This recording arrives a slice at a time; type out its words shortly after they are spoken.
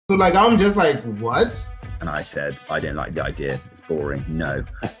So like, I'm just like, what? And I said, I didn't like the idea. It's boring. No.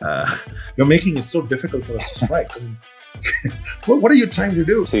 You're making it so difficult for us to strike. I mean, what are you trying to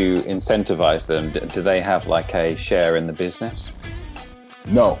do? To incentivize them, do they have like a share in the business?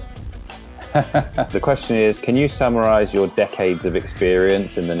 No. The question is, can you summarize your decades of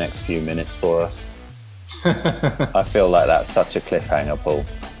experience in the next few minutes for us? I feel like that's such a cliffhanger, Paul.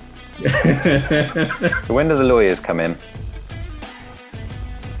 So when do the lawyers come in?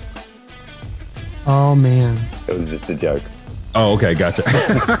 Oh, man. It was just a joke. Oh, okay. Gotcha.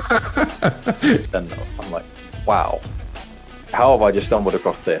 And I'm like, wow, how have I just stumbled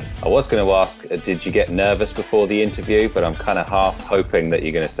across this? I was going to ask, did you get nervous before the interview? But I'm kind of half hoping that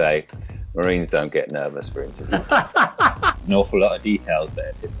you're going to say, Marines don't get nervous for interviews. An awful lot of details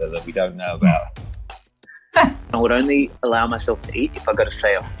there, just so that we don't know about. I would only allow myself to eat if I got a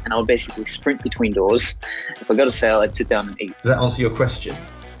sale, and I would basically sprint between doors. If I got a sale, I'd sit down and eat. Does that answer your question?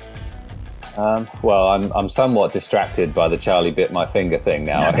 Well, I'm somewhat distracted by the Charlie bit my finger thing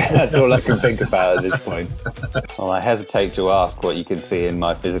now. That's all I can think about at this point. Well, I hesitate to ask what you can see in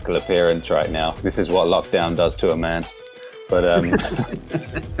my physical appearance right now. This is what lockdown does to a man. But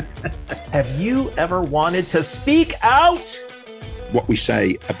have you ever wanted to speak out? What we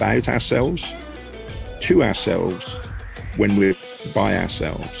say about ourselves, to ourselves, when we're by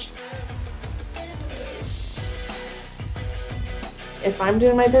ourselves. If I'm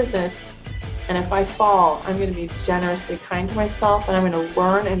doing my business, and if I fall, I'm going to be generously kind to myself, and I'm going to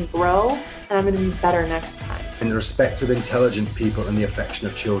learn and grow, and I'm going to be better next time. In the respect of intelligent people and the affection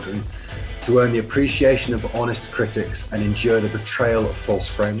of children, to earn the appreciation of honest critics and endure the betrayal of false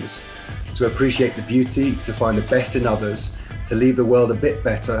friends, to appreciate the beauty, to find the best in others, to leave the world a bit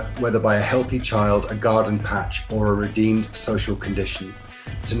better, whether by a healthy child, a garden patch, or a redeemed social condition.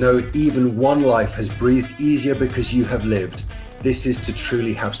 To know even one life has breathed easier because you have lived. This is to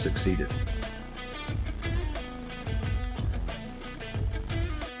truly have succeeded.